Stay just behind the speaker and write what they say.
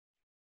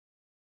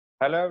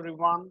Hello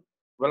everyone,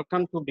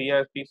 welcome to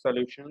BISP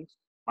Solutions.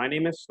 My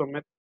name is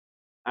Sumit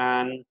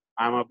and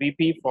I'm a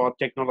VP for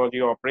Technology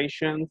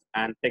Operations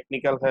and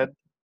Technical Head.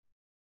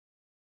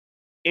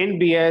 In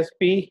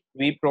BISP,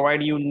 we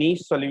provide you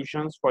niche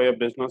solutions for your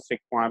business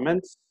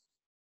requirements.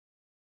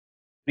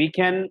 We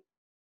can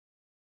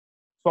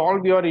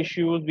solve your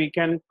issues.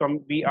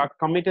 We are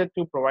committed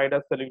to provide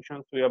a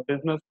solutions to your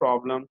business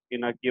problems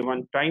in a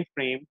given time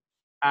frame.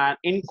 And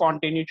in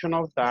continuation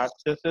of that,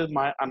 this is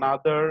my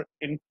another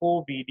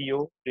info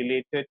video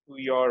related to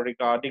your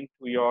regarding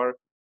to your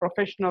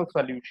professional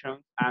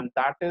solutions, and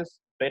that is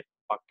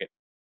Bitbucket.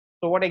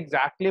 So what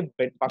exactly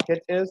Bitbucket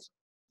is,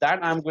 that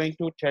I'm going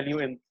to tell you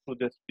in through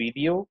this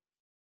video.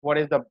 What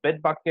is the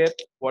Bitbucket?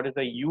 What is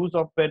the use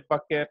of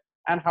Bitbucket?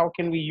 And how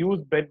can we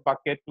use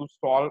Bitbucket to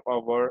solve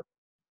our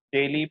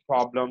daily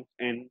problems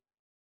in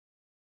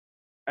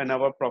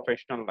our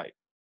professional life?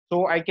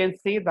 So I can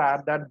say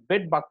that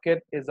Bitbucket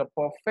is a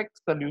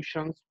perfect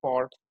solution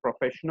for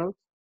professionals.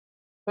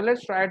 So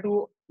let's try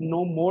to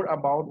know more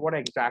about what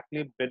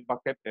exactly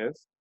Bitbucket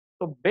is.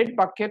 So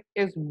Bitbucket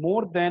is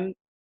more than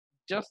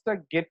just a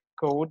Git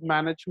code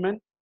management.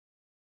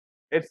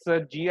 It's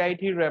a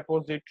Git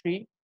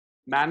repository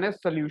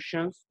managed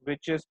solutions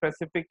which is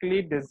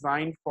specifically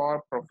designed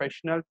for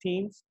professional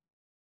teams,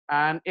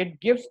 and it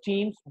gives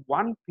teams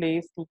one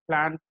place to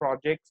plan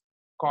projects,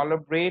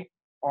 collaborate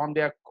on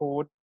their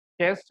code,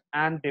 test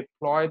and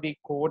deploy the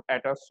code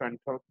at a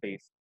central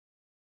place.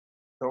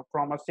 So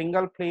from a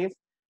single place,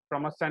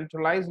 from a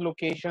centralized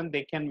location,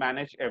 they can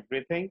manage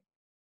everything.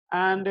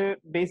 And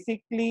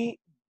basically,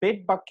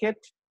 Bitbucket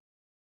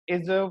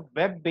is a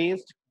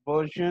web-based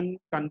version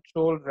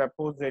control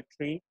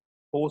repository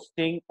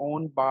hosting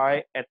owned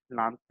by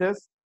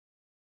Atlantis,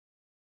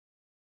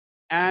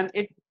 and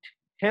it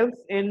helps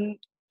in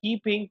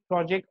keeping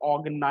project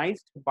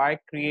organized by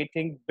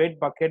creating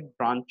Bitbucket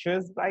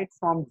branches right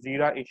from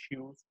Jira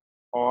issues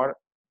or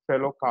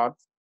Trello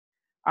cards.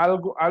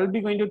 I'll be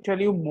going to tell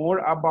you more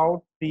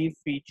about the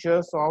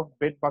features of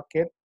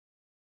Bitbucket.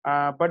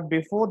 But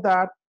before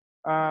that,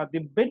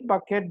 the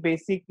Bitbucket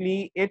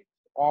basically it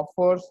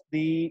offers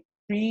the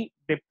three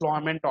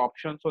deployment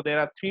options. So there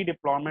are three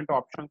deployment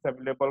options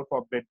available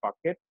for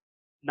Bitbucket.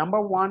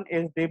 Number one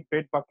is the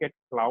Bitbucket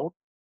Cloud.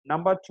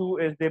 Number two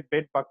is the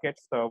Bitbucket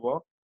Server.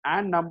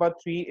 And number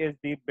three is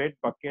the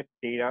Bitbucket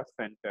Data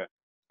Center.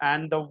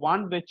 And the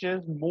one which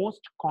is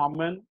most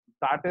common,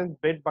 that is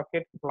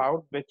Bitbucket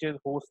Cloud, which is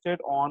hosted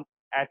on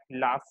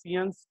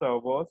Atlassian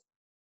servers,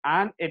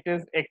 and it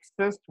is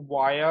accessed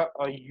via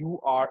a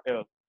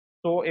URL.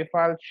 So if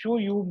I'll show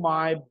you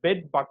my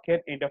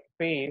Bitbucket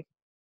interface,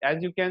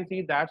 as you can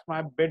see, that's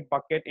my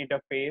Bitbucket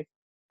interface.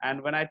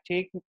 And when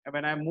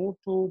I move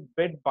to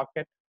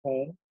Bitbucket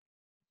home,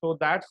 so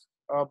that's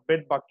a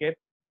Bitbucket.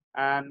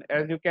 And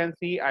as you can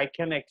see, I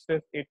can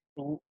access it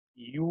to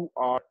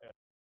URL.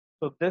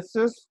 So this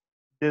is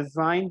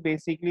designed,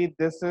 basically,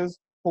 this is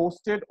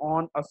hosted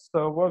on a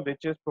server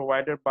which is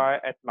provided by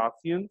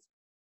Atlassians.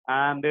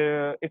 And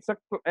it's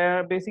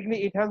a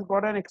basically it has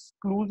got an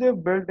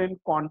exclusive built-in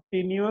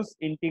continuous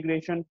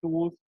integration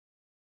tools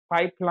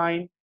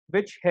pipeline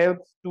which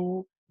helps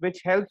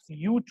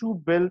you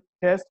to build,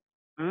 test,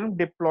 and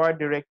deploy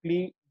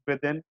directly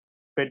within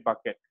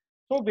Bitbucket.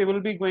 So we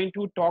will be going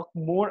to talk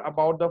more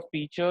about the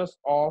features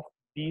of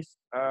these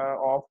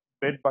of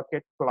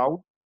Bitbucket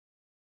Cloud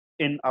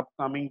in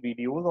upcoming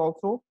videos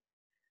also.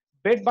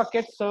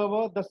 Bitbucket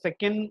server, the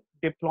second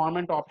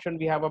deployment option,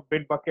 we have a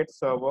Bitbucket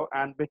server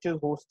and which is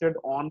hosted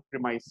on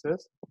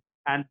premises.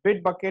 And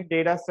Bitbucket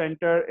data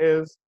center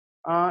is,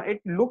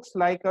 it looks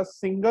like a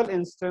single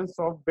instance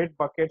of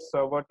Bitbucket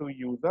server to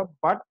user,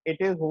 but it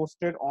is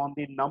hosted on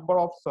the number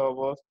of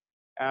servers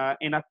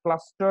in a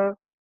cluster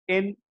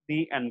in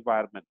the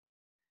environment.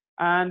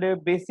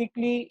 And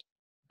basically,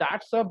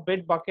 that's a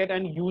Bitbucket.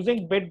 And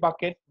using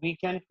Bitbucket, we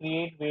can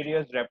create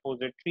various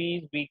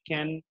repositories. We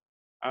can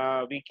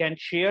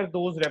share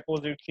those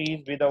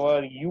repositories with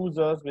our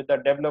users, with the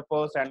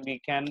developers, and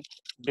we can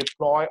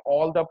deploy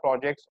all the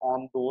projects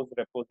on those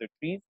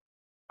repositories.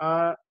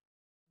 Uh,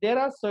 there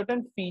are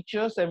certain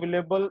features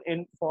available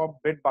in for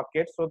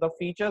Bitbucket. So the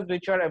features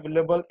which are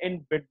available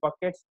in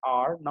Bitbuckets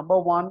are: number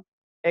one,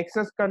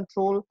 access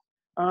control.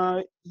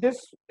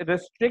 This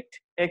restrict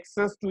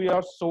access to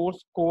your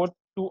source code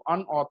to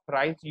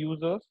unauthorized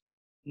users.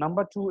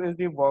 Number two is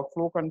the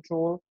workflow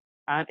control,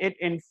 and it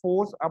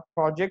enforce a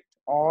project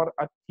or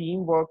a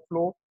team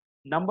workflow.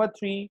 Number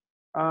three,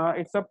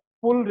 it's a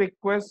pull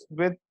request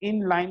with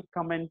inline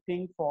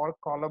commenting for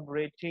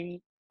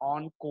collaborating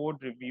on code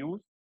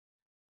reviews.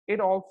 It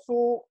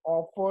also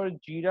offers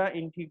Jira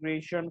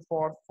integration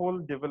for full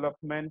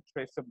development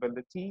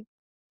traceability.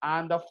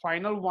 And the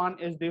final one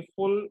is the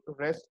full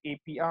REST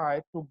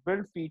API to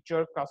build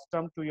feature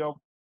custom to your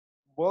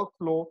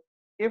workflow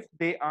if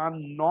they are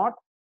not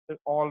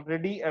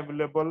already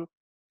available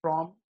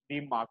from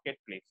the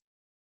marketplace.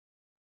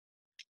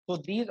 So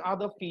these are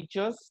the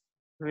features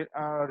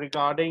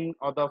regarding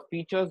other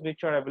features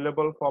which are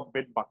available for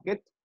Bitbucket.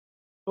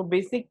 So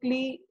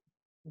basically,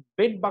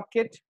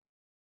 Bitbucket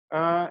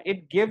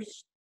it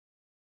gives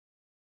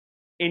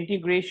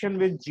integration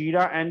with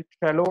Jira and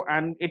Trello,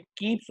 and it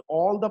keeps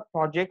all the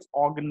projects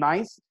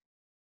organized.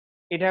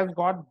 It has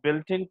got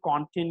built-in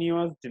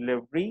continuous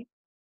delivery,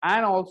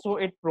 and also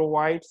it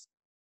provides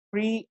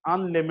free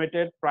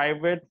unlimited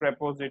private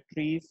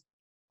repositories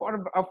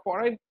for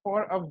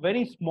a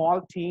very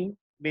small team,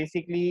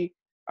 basically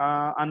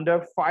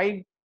under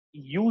 5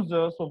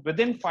 users. So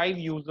within 5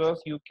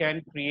 users you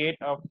can create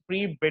a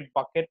free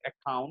Bitbucket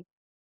account,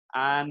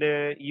 and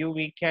you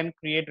we can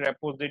create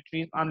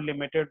repositories,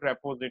 unlimited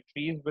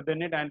repositories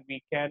within it, and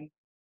we can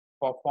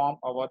perform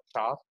our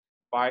task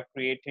by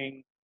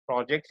creating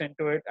projects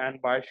into it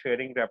and by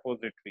sharing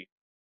repository.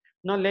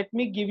 Now let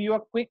me give you a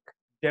quick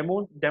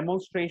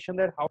demonstration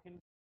that how can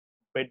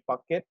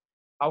Bitbucket,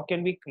 how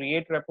can we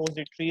create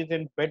repositories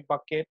in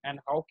Bitbucket, and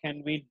how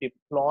can we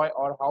deploy,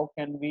 or how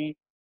can we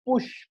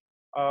push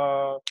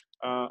uh,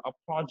 a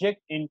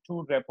project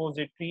into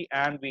repository,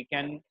 and we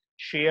can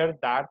share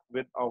that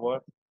with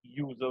our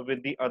user,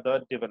 with the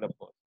other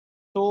developers.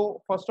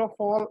 So first of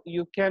all,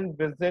 you can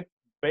visit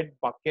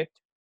Bitbucket,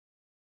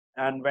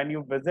 and when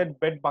you visit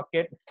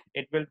Bitbucket,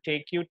 it will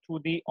take you to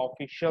the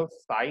official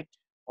site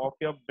of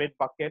your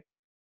Bitbucket,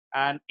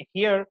 and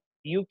here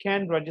you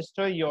can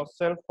register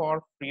yourself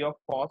for free of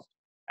cost.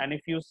 And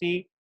if you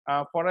see,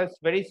 for a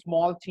very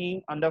small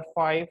team under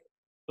 5,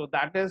 so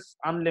that is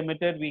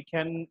unlimited. We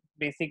can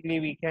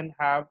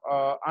have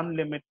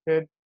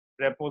unlimited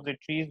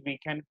repositories we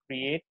can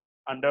create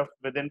under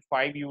within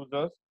 5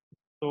 users.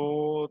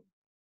 So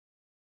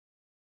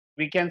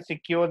we can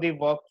secure the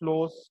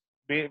workflows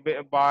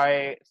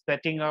by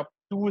setting up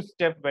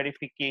two-step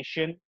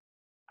verification,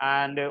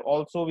 and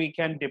also we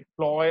can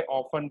deploy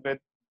often with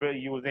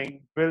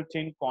using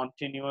built-in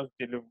continuous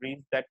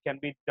deliveries that can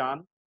be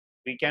done.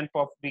 We can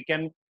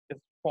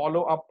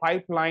follow a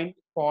pipeline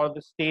for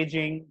the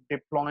staging,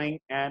 deploying,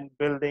 and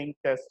building,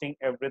 testing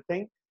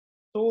everything.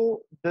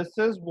 So this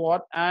is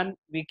what, and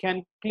we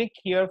can click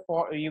here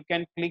for, you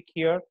can click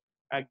here,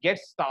 get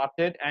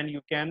started, and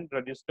you can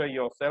register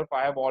yourself.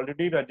 I have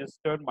already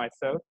registered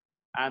myself,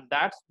 and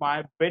that's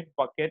my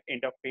Bitbucket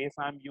interface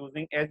I'm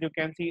using. As you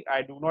can see,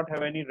 I do not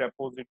have any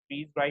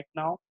repositories right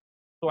now.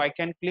 So I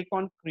can click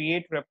on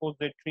create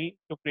repository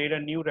to create a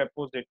new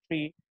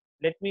repository.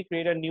 Let me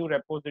create a new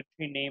repository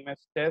name as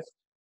test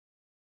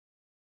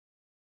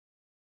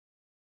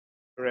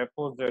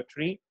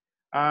repository.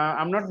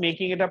 I'm not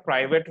making it a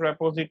private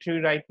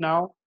repository right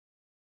now.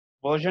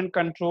 Version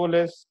control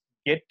is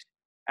git,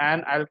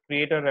 and I'll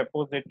create a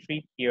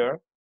repository here.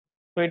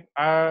 So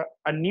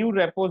a new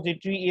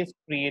repository is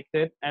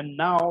created, and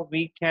now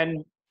we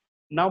can,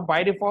 now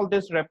by default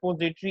this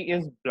repository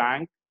is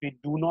blank. We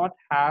do not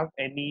have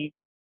any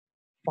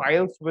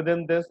files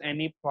within this,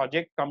 any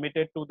project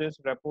committed to this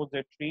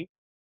repository.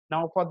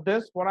 Now for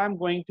this, what I'm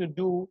going to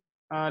do,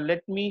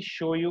 let me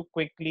show you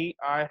quickly.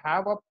 I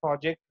have a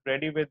project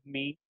ready with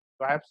me.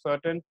 So I have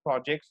certain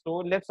projects. So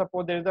let's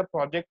suppose there is a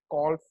project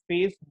called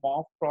Phase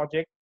Morph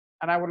project,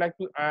 and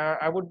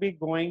I would be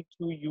going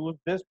to use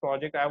this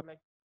project. I would like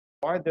to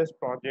deploy this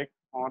project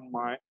on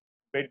my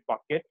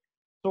Bitbucket.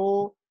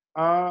 So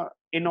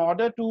in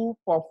order to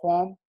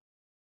perform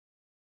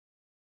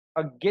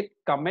a git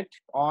commit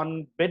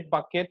on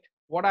Bitbucket,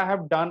 what I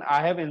have done,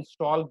 I have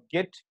installed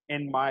git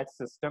in my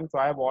system. So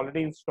I have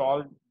already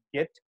installed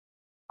git.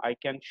 I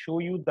can show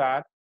you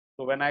that.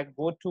 So when I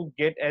go to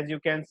git, as you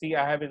can see,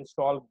 I have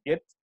installed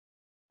git,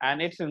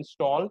 and it's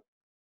installed.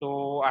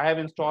 So I have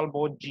installed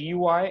both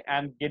GUI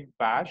and git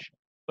bash.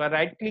 So I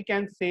right click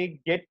and say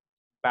git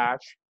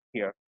bash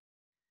here,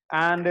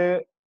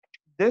 and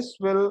this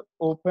will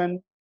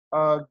open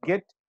a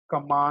git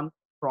command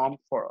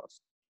prompt for us.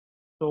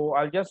 So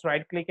I'll just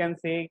right click and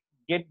say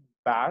git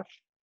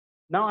bash.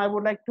 Now I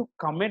would like to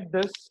commit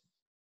this.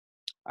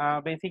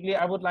 Basically,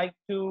 I would like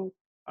to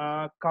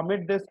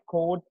commit this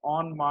code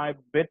on my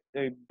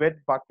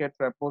Bitbucket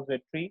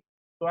repository.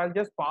 So I'll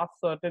just pass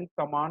certain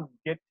commands: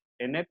 git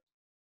init,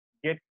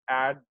 git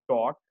add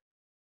dot,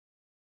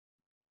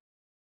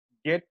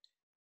 git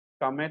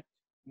commit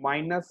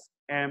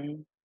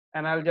 -m,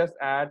 and I'll just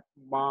add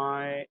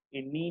my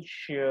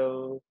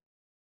initial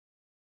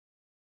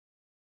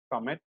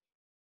commit.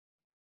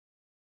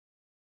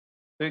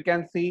 So you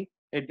can see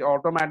it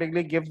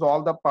automatically gives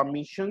all the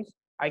permissions.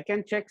 I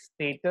can check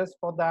status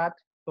for that.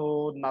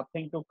 So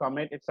nothing to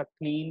commit. It's a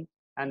clean,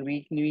 and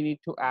we need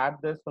to add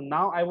this. So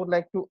now I would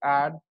like to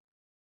add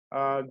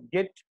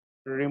git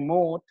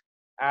remote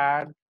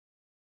add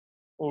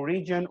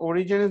origin.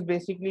 Origin is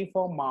basically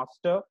for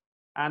master.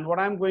 And what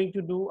I'm going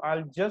to do,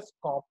 I'll just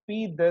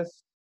copy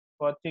this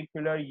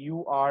particular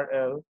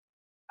URL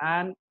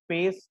and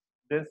paste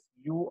this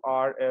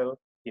URL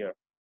here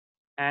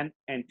and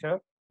enter.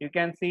 You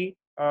can see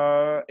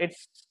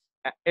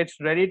it's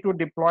ready to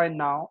deploy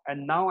now,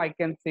 and now I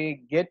can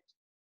say git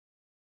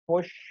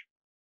push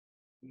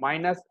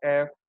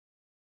 -f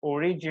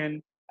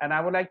origin, and I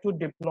would like to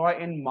deploy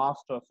in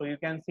master. So you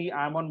can see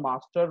I'm on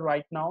master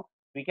right now.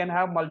 We can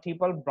have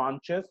multiple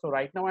branches. So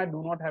right now I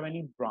do not have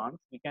any branch.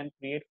 We can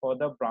create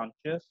further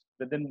branches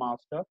within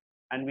master,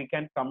 and we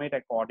can commit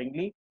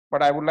accordingly.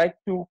 But I would like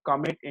to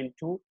commit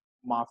into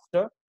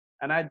master,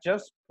 and I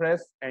just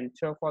press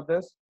enter for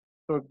this.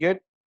 So git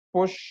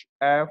push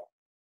f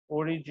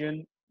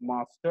origin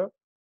master,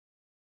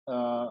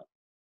 uh,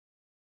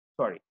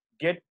 sorry,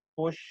 git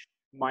push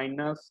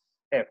minus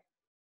f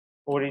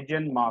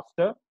origin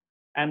master.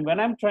 And when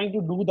I'm trying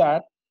to do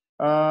that,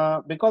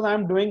 because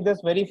I'm doing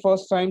this very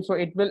first time, so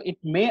it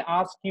may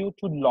ask you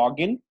to log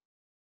in.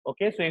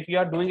 Okay, so if you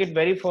are doing it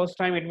very first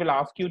time, it will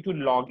ask you to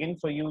log in.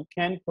 So you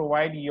can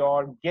provide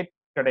your Git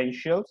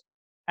credentials.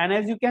 And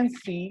as you can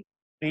see,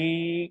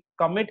 the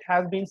commit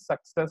has been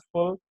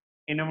successful,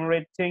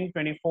 enumerating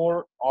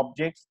 24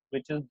 objects,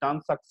 which is done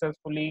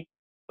successfully.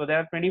 So there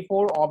are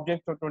 24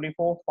 objects or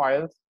 24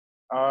 files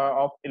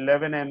of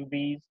 11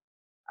 MBs,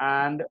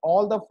 and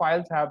all the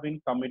files have been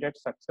committed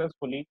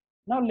successfully.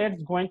 Now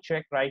let's go and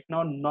check. Right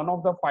now, none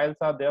of the files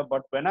are there,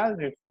 but when I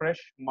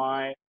refresh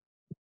my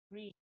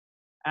screen,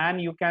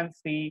 and you can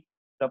see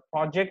the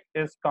project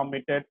is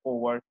committed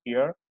over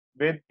here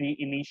with the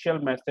initial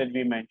message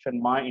we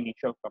mentioned, my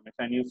initial commit,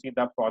 and you see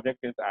the project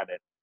is added,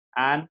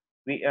 and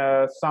we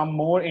some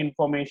more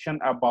information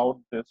about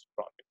this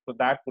project, so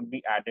that would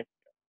be added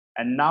here.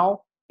 And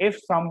now if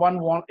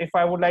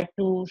I would like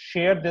to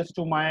share this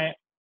to my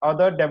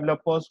other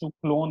developers to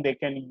clone, they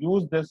can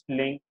use this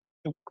link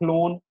to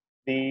clone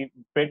the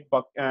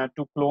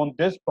to clone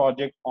this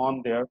project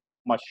on their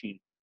machine.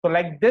 So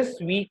like this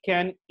we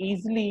can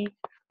easily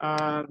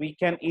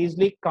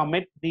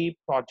commit the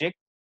project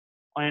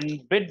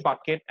in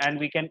Bitbucket, and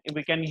we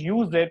can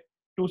use it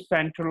to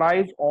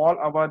centralize all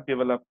our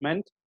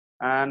development,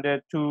 and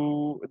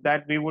to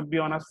that we would be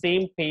on a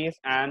same pace,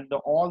 and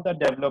all the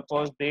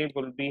developers, they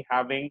would be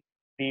having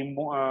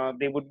all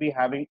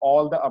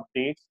the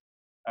updates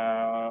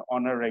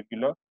on a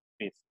regular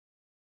basis.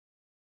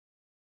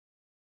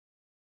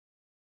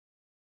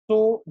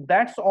 So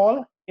that's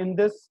all in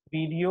this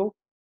video.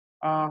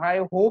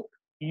 I hope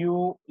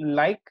you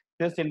like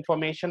this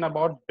information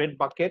about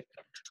Bitbucket.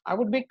 I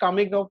would be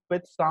coming up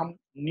with some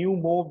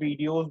more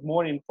videos,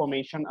 more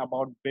information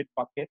about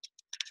Bitbucket.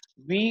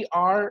 We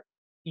are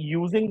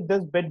using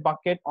this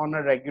Bitbucket on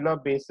a regular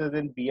basis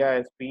in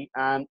BISP,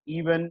 and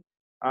even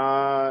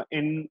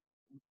in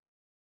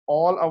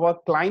all our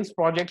clients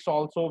projects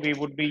also, we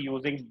would be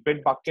using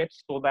Bitbucket,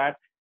 so that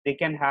they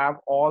can have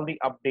all the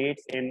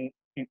updates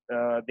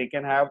they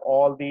can have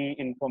all the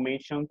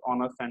information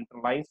on a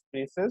centralized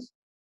basis.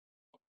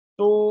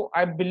 So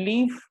I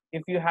believe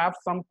if you have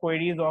some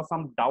queries or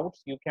some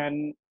doubts, you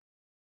can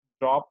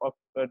drop a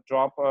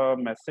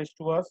message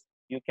to us.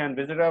 You can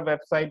visit our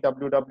website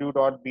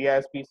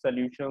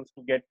www.bispsolutions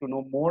to get to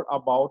know more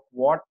about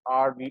what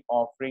are we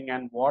offering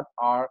and what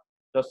are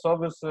the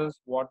services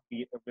what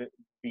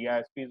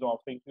BISP is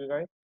offering to you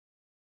guys.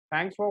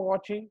 Thanks for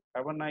watching.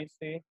 Have a nice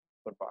day.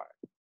 Goodbye.